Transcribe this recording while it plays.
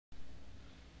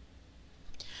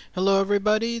Hello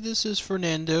everybody, this is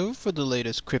Fernando for the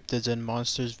latest Cryptids and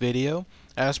Monsters video.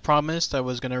 As promised, I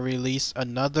was going to release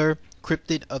another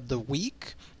Cryptid of the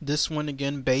Week. This one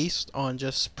again based on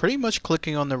just pretty much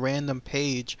clicking on the random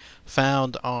page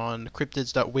found on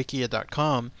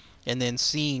cryptids.wikia.com and then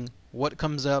seeing what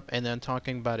comes up and then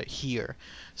talking about it here.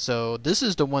 So this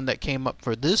is the one that came up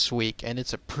for this week, and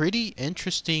it's a pretty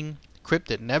interesting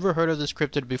cryptid. Never heard of this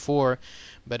cryptid before,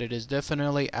 but it is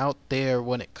definitely out there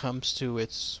when it comes to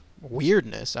its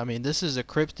weirdness. I mean, this is a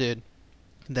cryptid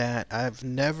that I've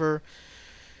never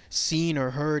seen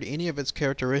or heard any of its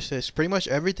characteristics. Pretty much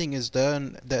everything is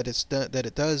done that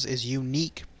it does is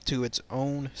unique to its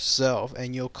own self,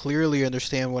 and you'll clearly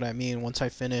understand what I mean once I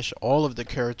finish all of the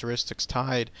characteristics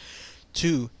tied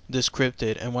to this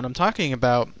cryptid. And what I'm talking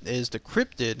about is the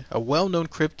cryptid, a well-known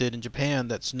cryptid in Japan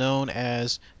that's known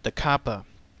as the Kappa,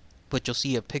 which you'll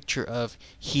see a picture of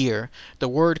here. The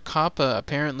word Kappa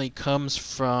apparently comes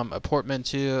from a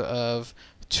portmanteau of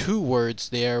two words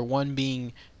there, one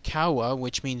being Kawa,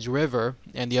 which means river,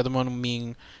 and the other one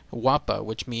being Wappa,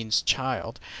 which means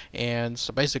child. And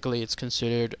so basically it's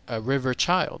considered a river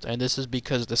child, and this is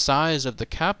because the size of the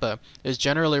Kappa is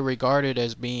generally regarded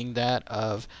as being that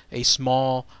of a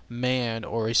small man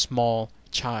or a small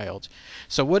child.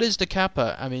 So what is the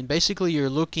Kappa? I mean, basically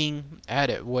you're looking at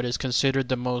it, what is considered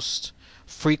the most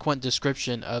frequent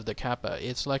description of the Kappa.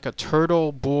 It's like a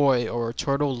turtle boy or a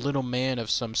turtle little man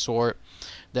of some sort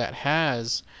that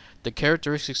has the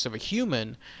characteristics of a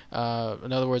human. In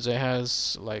other words, it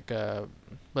has like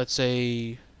let's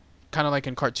say, kind of like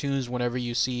in cartoons whenever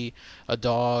you see a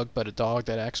dog, but a dog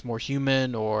that acts more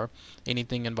human, or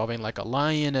anything involving like a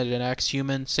lion that acts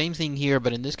human. Same thing here,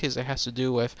 but in this case it has to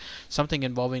do with something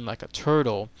involving like a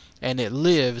turtle, and it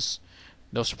lives,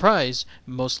 no surprise,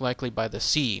 most likely by the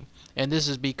sea. And this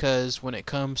is because when it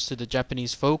comes to the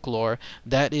Japanese folklore,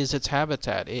 that is its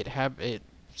habitat. It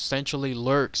essentially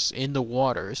lurks in the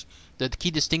waters. The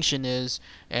key distinction is,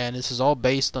 and this is all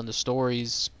based on the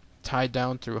stories tied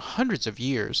down through hundreds of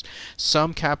years,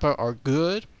 some Kappa are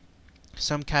good,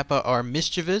 some Kappa are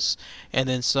mischievous, and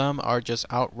then some are just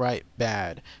outright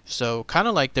bad. So kind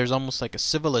of like there's almost like a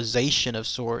civilization of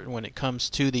sort when it comes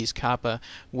to these Kappa,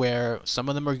 where some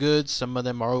of them are good, some of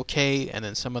them are okay, and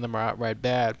then some of them are outright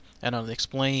bad. And I'll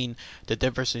explain the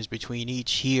differences between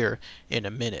each here in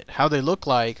a minute. How they look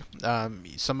like,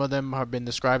 some of them have been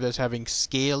described as having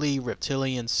scaly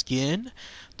reptilian skin.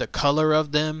 The color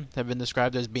of them have been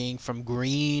described as being from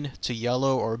green to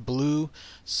yellow or blue.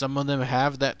 Some of them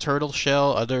have that turtle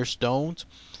shell, others don't.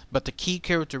 But the key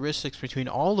characteristics between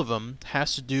all of them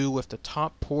has to do with the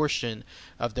top portion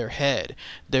of their head.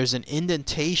 There's an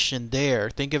indentation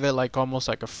there. Think of it like almost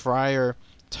like a friar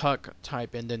tuck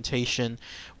type indentation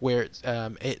where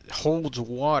it holds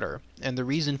water. And the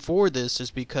reason for this is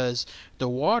because the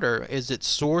water is its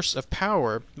source of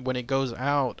power when it goes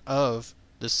out of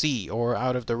the sea or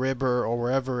out of the river or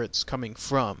wherever it's coming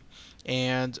from.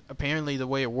 And apparently the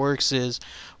way it works is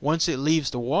once it leaves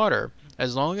the water,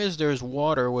 as long as there's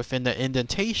water within the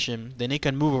indentation, then it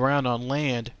can move around on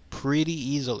land pretty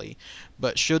easily.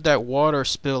 But should that water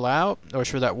spill out, or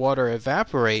should that water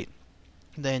evaporate,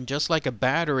 then just like a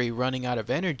battery running out of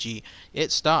energy,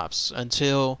 it stops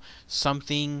until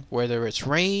something, whether it's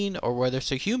rain or whether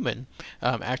it's a human,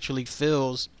 actually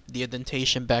fills the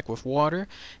indentation back with water,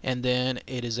 and then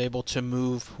it is able to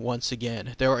move once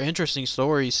again. There are interesting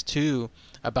stories too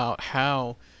about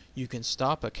how you can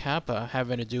stop a Kappa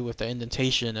having to do with the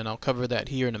indentation, and I'll cover that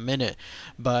here in a minute.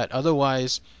 But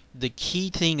otherwise, the key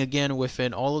thing again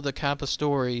within all of the Kappa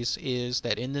stories is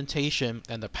that indentation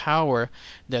and the power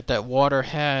that that water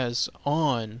has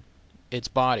on its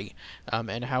body,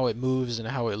 and how it moves and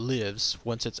how it lives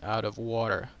once it's out of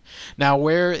water. Now,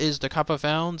 where is the Kappa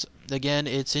found? Again,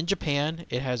 it's in Japan.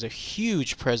 It has a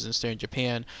huge presence there in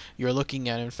Japan. You're looking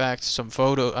at, in fact, some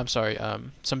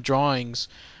drawings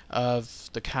of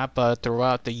the Kappa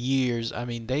throughout the years. I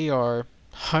mean, they are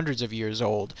hundreds of years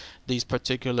old. These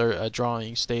particular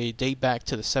drawings, they date back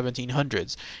to the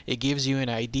 1700s. It gives you an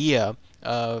idea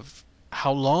of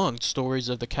how long stories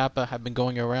of the Kappa have been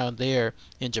going around there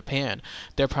in Japan.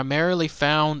 They're primarily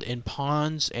found in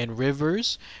ponds and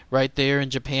rivers right there in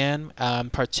Japan,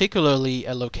 particularly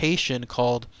a location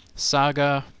called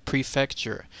Saga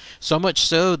Prefecture. So much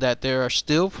so that there are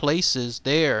still places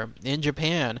there in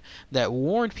Japan that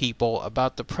warn people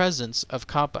about the presence of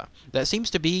Kappa. That seems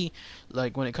to be,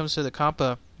 like when it comes to the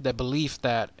Kappa, the belief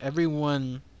that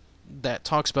everyone that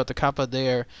talks about the Kappa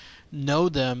there know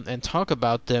them and talk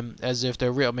about them as if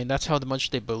they're real. I mean, that's how much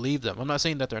they believe them. I'm not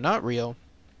saying that they're not real,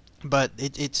 but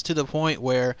it's to the point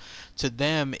where to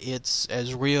them it's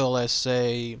as real as,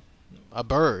 say, a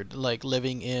bird, like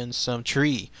living in some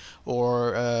tree,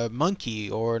 or a monkey,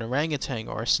 or an orangutan,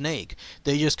 or a snake.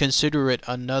 They just consider it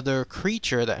another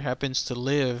creature that happens to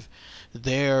live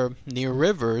there near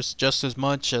rivers just as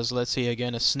much as, let's say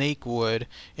again, a snake would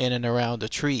in and around a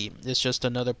tree. It's just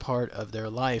another part of their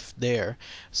life there.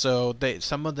 So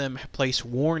some of them place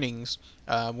warnings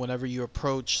whenever you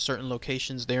approach certain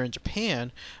locations there in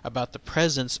Japan about the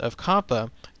presence of Kappa,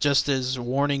 just as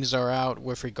warnings are out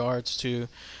with regards to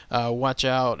watch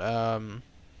out,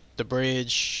 the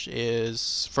bridge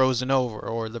is frozen over,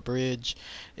 or the bridge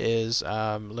is,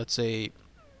 let's say,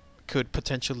 could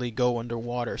potentially go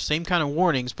underwater. Same kind of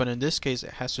warnings, but in this case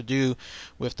it has to do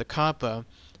with the Kappa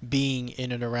being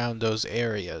in and around those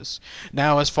areas.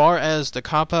 Now, as far as the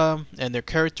Kappa and their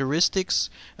characteristics,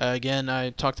 again, I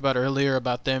talked about earlier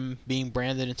about them being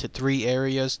branded into 3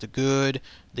 areas: the good,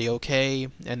 the okay,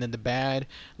 and then the bad.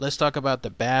 Let's talk about the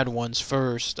bad ones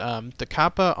first. The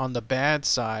Kappa on the bad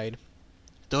side,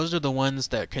 those are the ones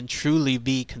that can truly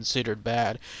be considered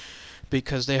bad,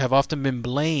 because they have often been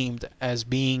blamed as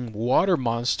being water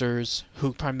monsters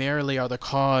who primarily are the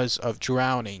cause of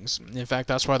drownings. In fact,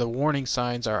 that's why the warning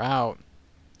signs are out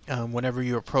whenever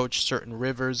you approach certain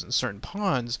rivers and certain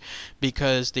ponds,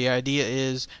 because the idea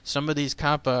is some of these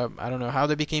Kappa, I don't know how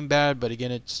they became bad, but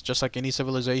again, it's just like any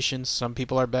civilization. Some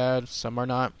people are bad, some are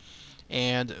not.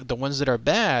 And the ones that are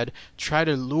bad try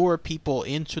to lure people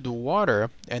into the water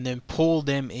and then pull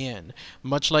them in,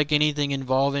 much like anything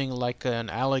involving like an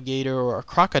alligator or a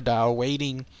crocodile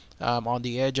waiting on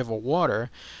the edge of a water.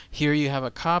 Here you have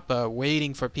a Kappa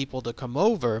waiting for people to come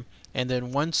over, and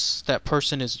then once that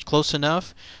person is close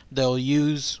enough, they'll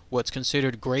use what's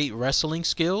considered great wrestling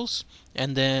skills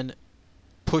and then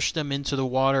push them into the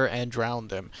water and drown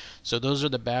them. So those are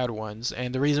the bad ones.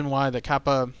 And the reason why the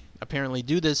Kappa apparently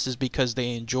do this is because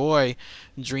they enjoy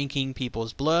drinking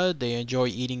people's blood, they enjoy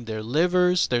eating their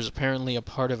livers. There's apparently a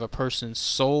part of a person's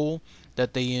soul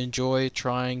that they enjoy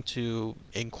trying to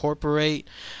incorporate.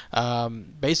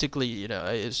 Basically, you know,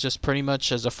 it's just pretty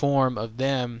much as a form of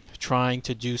them trying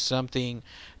to do something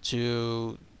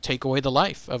to take away the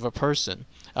life of a person.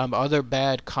 Other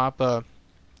bad Kappa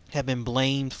have been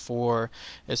blamed for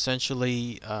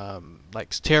essentially like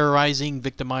terrorizing,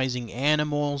 victimizing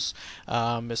animals,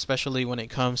 especially when it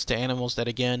comes to animals that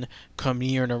again come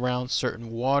near and around certain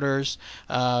waters.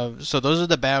 So those are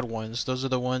the bad ones. Those are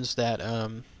the ones that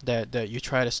that you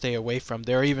try to stay away from.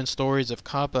 There are even stories of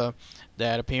Kappa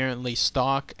that apparently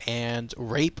stalk and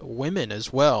rape women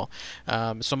as well.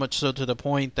 So much so to the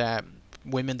point that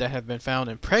women that have been found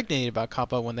impregnated by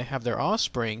Kappa, when they have their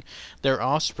offspring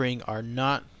are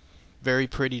not very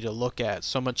pretty to look at.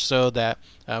 So much so that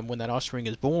when that offspring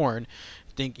is born,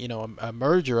 think, you know, a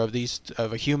merger of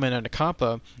a human and a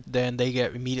Kappa, then they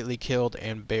get immediately killed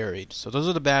and buried. So those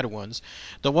are the bad ones.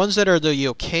 The ones that are the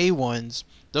okay ones,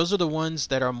 those are the ones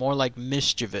that are more like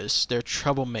mischievous. They're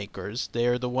troublemakers.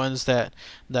 They're the ones that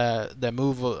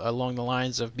move along the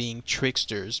lines of being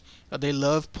tricksters. They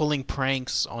love pulling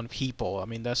pranks on people. I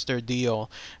mean, that's their deal.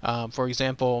 For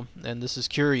example, and this is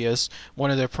curious,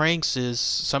 one of their pranks is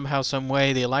somehow, some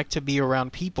way, they like to be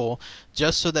around people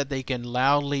just so that they can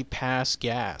loudly pass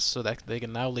gas, so that they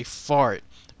can loudly fart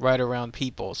right around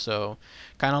people. So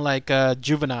kind of like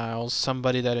juveniles,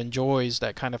 somebody that enjoys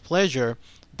that kind of pleasure.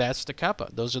 That's the Kappa.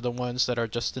 Those are the ones that are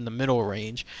just in the middle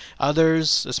range.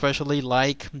 Others especially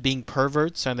like being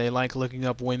perverts, and they like looking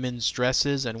up women's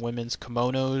dresses and women's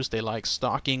kimonos. They like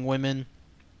stalking women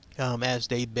as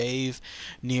they bathe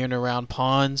near and around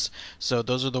ponds. So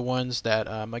those are the ones that,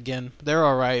 again, they're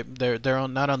alright. They're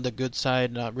not on the good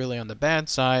side, not really on the bad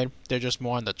side. They're just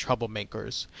more on the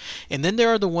troublemakers. And then there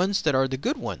are the ones that are the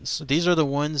good ones. These are the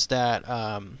ones that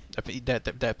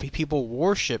that people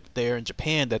worship there in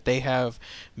Japan, that they have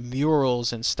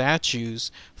murals and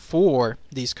statues for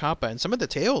these Kappa. And some of the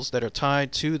tales that are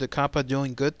tied to the Kappa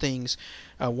doing good things,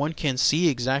 one can see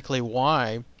exactly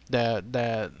why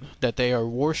that they are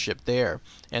worshipped there.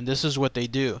 And this is what they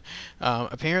do.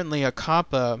 Apparently a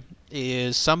Kappa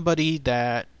is somebody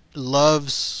that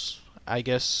loves, I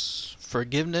guess,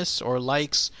 forgiveness, or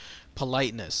likes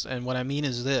politeness. And what I mean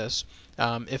is this: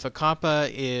 if a Kappa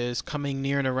is coming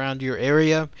near and around your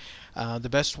area, the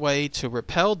best way to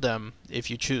repel them, if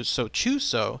you choose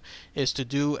so, is to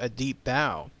do a deep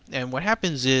bow. And what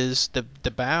happens is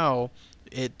the bow,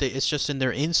 it's just in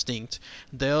their instinct.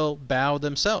 They'll bow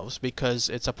themselves because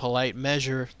it's a polite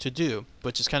measure to do,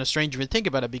 which is kind of strange if you think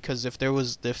about it, because if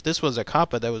this was a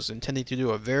Kappa that was intending to do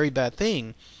a very bad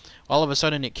thing, all of a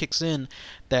sudden it kicks in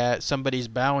that somebody's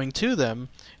bowing to them,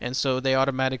 and so they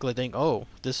automatically think, oh,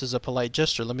 this is a polite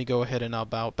gesture, let me go ahead and I'll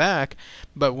bow back.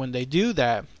 But when they do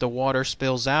that, the water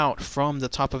spills out from the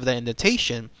top of the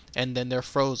indentation, and then they're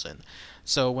frozen.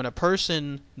 So when a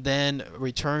person then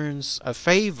returns a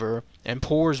favor and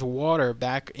pours water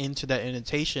back into that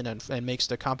indentation and makes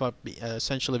the Kappa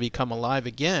essentially become alive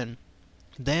again,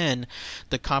 then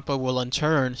the Kappa will in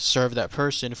turn serve that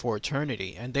person for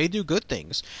eternity. And they do good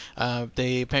things.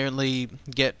 They apparently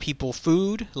get people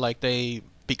food,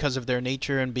 because of their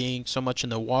nature and being so much in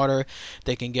the water,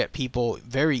 they can get people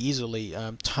very easily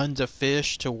tons of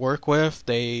fish to work with.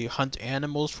 They hunt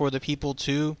animals for the people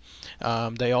too.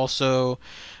 They also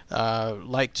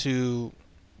like to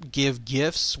give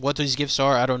gifts. What these gifts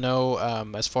are, I don't know,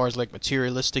 as far as like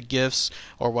materialistic gifts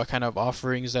or what kind of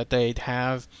offerings that they'd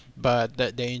have, but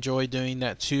that they enjoy doing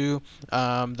that too.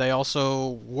 They also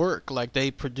work, like they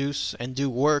produce and do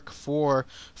work for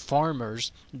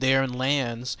farmers there in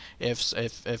lands if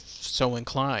so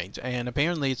inclined. And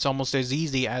apparently it's almost as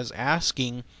easy as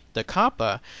asking the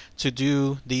Kappa to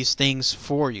do these things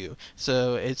for you.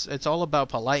 So it's all about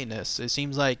politeness. It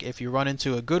seems like if you run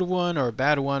into a good one or a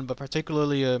bad one, but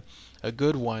particularly a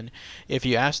good one, if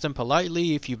you ask them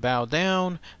politely, if you bow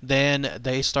down, then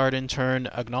they start in turn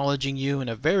acknowledging you in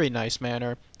a very nice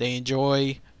manner. They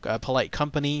enjoy polite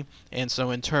company, and so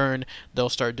in turn they'll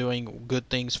start doing good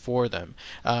things for them.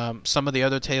 Some of the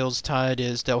other tales tied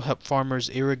is they'll help farmers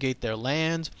irrigate their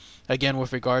land. Again,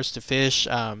 with regards to fish,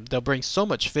 they'll bring so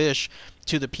much fish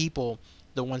to the people,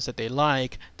 the ones that they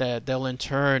like, that they'll in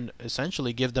turn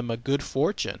essentially give them a good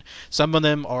fortune. Some of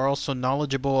them are also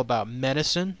knowledgeable about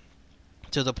medicine,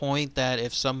 to the point that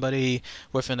if somebody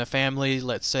within a family,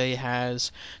 let's say,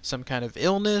 has some kind of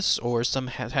illness or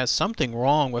has something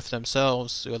wrong with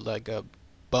themselves, like a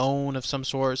bone of some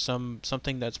sort,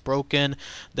 something that's broken,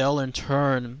 they'll in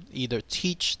turn either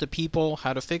teach the people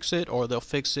how to fix it or they'll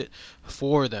fix it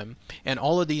for them. And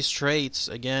all of these traits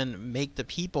again make the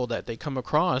people that they come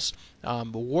across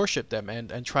worship them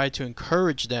and try to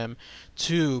encourage them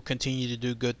to continue to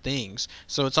do good things.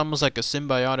 So it's almost like a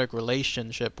symbiotic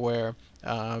relationship where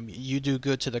you do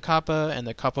good to the Kappa, and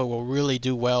the Kappa will really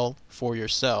do well for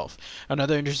yourself.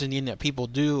 Another interesting thing that people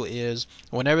do is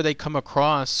whenever they come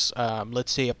across,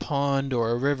 let's say, a pond or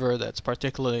a river that's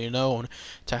particularly known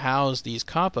to house these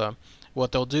Kappa,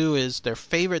 what they'll do is their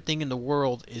favorite thing in the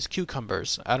world is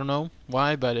cucumbers. I don't know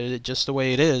why, but it's just the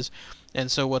way it is. And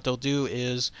so what they'll do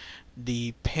is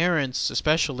the parents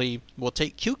especially will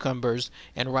take cucumbers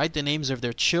and write the names of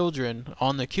their children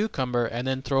on the cucumber and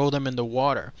then throw them in the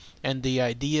water. And the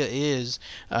idea is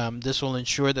this will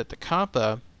ensure that the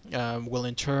Kappa will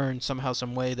in turn, somehow,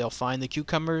 some way, they'll find the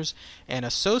cucumbers and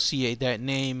associate that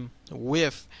name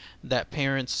with that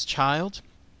parent's child.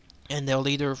 And they'll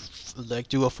either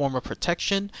do a form of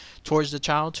protection towards the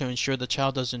child to ensure the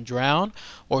child doesn't drown,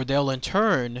 or they'll in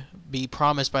turn be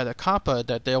promised by the Kappa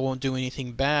that they won't do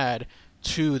anything bad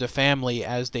to the family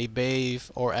as they bathe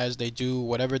or as they do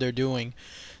whatever they're doing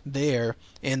there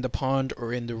in the pond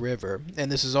or in the river. And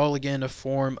this is all again a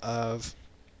form of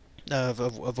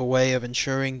a way of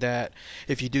ensuring that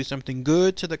if you do something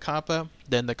good to the Kappa,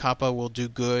 then the Kappa will do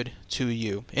good to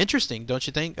you. Interesting, don't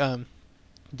you think?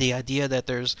 The idea that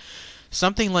there's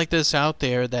something like this out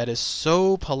there that is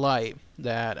so polite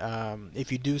that if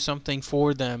you do something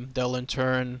for them, they'll in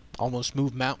turn almost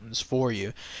move mountains for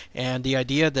you. And the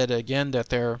idea that, again, that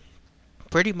they're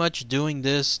pretty much doing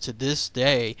this to this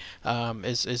day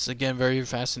is again very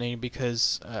fascinating,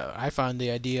 because I find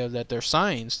the idea that there's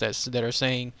signs that are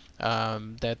saying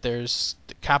that there's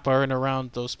Kappa in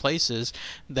around those places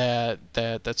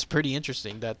that's pretty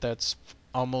interesting. That's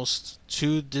almost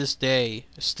to this day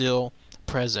still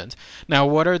present. Now,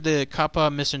 what are the Kappa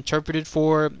misinterpreted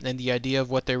for, and the idea of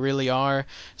what they really are?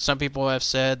 Some people have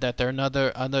said that they're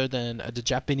other than the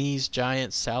Japanese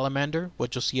giant salamander,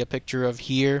 which you'll see a picture of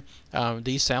here.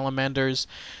 These salamanders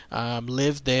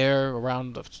live there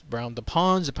around the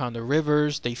ponds, upon the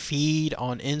rivers. They feed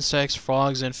on insects,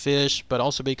 frogs, and fish, but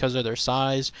also because of their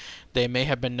size, they may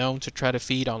have been known to try to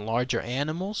feed on larger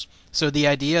animals. So the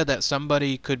idea that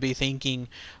somebody could be thinking,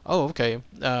 oh, okay,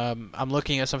 I'm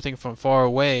looking at something from far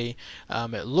away,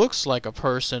 it looks like a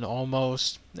person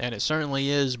almost, and it certainly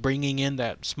is, bringing in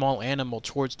that small animal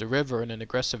towards the river in an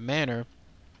aggressive manner.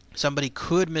 Somebody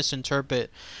could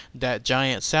misinterpret that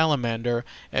giant salamander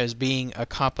as being a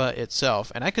Kappa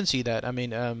itself, and I can see that. I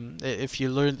mean, if you're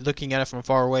looking at it from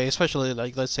far away, especially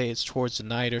like let's say it's towards the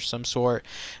night or some sort,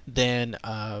 then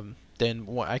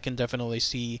I can definitely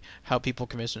see how people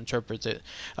can misinterpret it.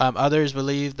 Others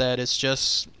believe that it's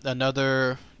just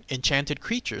another enchanted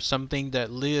creature, something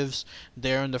that lives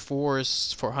there in the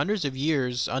forest for hundreds of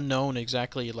years, unknown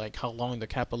exactly like how long the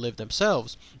Kappa lived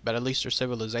themselves, but at least their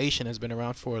civilization has been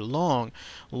around for a long,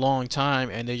 long time,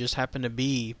 and they just happen to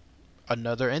be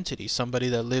another entity, somebody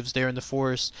that lives there in the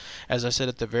forest, as I said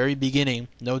at the very beginning,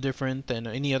 no different than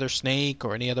any other snake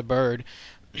or any other bird.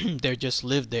 They just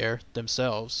live there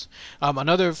themselves.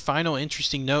 Another final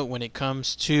interesting note when it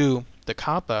comes to the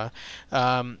Kappa,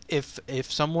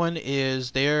 if someone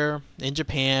is there in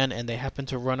Japan and they happen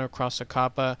to run across a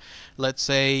Kappa, let's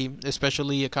say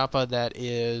especially a Kappa that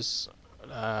is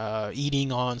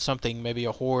eating on something, maybe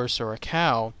a horse or a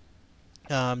cow,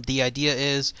 the idea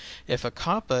is if a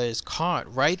Kappa is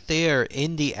caught right there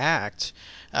in the act,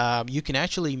 you can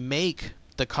actually make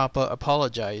the Kappa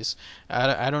apologize.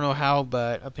 I don't know how,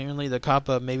 but apparently the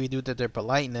Kappa, maybe due to their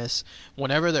politeness,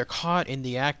 whenever they're caught in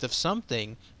the act of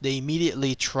something, they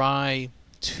immediately try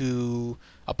to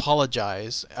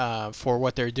apologize for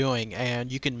what they're doing,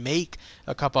 and you can make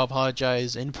a Kappa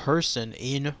apologize in person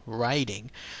in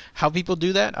writing. How people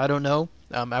do that, I don't know.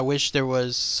 I wish there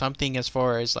was something as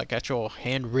far as like actual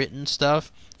handwritten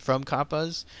stuff from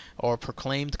Kappas or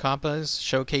proclaimed Kappas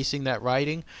showcasing that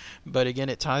writing, but again,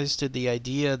 it ties to the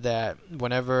idea that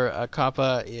whenever a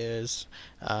Kappa is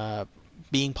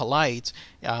being polite,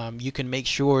 you can make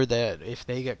sure that if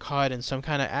they get caught in some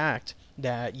kind of act,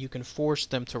 that you can force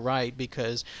them to write,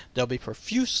 because they'll be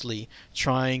profusely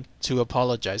trying to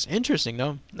apologize. Interesting,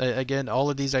 no? Again, all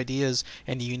of these ideas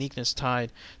and the uniqueness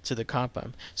tied to the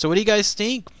Kappa. So what do you guys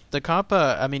think? The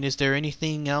Kappa, I mean, is there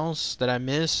anything else that I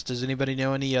missed? Does anybody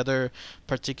know any other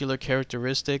particular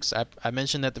characteristics? I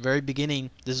mentioned at the very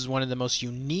beginning, this is one of the most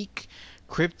unique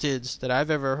cryptids that I've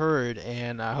ever heard,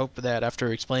 and I hope that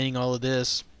after explaining all of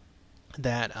this,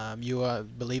 that you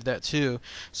believe that too.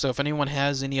 So if anyone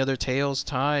has any other tales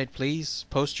tied, please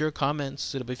post your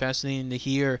comments. It'll be fascinating to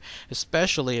hear,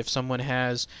 especially if someone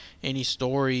has any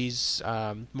stories,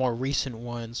 more recent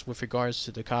ones with regards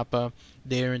to the Kappa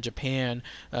there in Japan.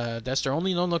 That's their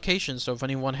only known location, so if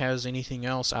anyone has anything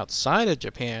else outside of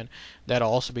Japan, that'll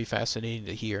also be fascinating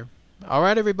to hear.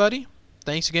 Alright everybody,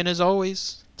 thanks again as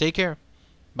always. Take care.